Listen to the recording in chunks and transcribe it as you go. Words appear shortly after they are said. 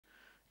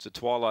It's a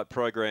twilight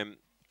program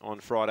on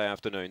Friday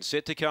afternoon.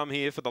 Set to come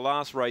here for the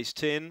last race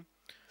 10.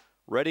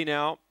 Ready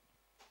now.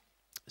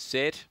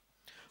 Set.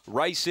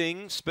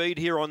 Racing, speed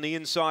here on the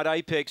inside,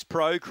 Apex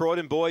Pro.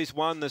 Croydon Boys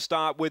won the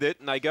start with it,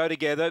 and they go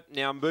together.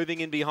 Now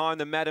moving in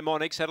behind the Madam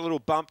Onyx. Had a little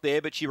bump there,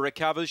 but she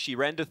recovers. She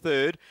ran to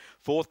third.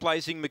 Fourth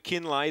placing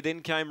McKinlay. Then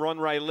came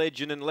Ronray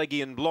Legend and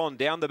Leggy and Blonde.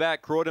 Down the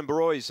back, Croydon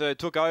Boys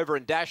took over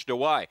and dashed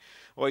away.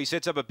 Well, he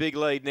sets up a big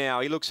lead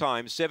now. He looks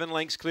home. 7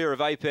 lengths clear of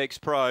Apex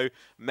Pro.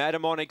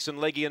 Madam Onyx and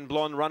Leggy and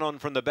Blonde run on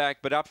from the back,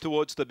 but up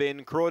towards the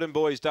bend. Croydon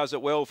Boys does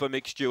it well for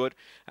Mick Stewart.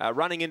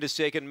 Running into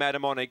second,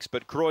 Madam Onyx,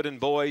 but Croydon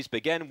Boys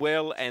began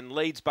well and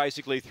leads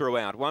basically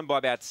throughout. Won by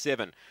about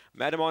 7.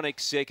 Madam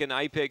Onyx second,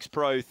 Apex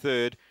Pro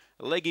third.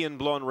 Leggy and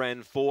Blonde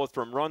ran fourth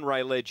from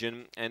Ronray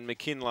Legend and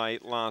McKinlay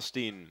last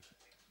in.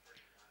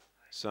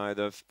 So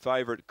the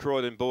favourite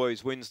Croydon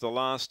Boys wins the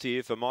last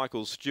here for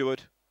Michael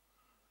Stewart.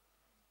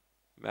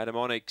 Madam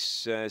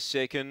Onyx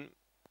second,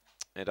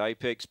 and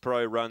Apex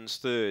Pro runs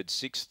third.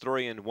 6,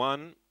 3 and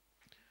 1.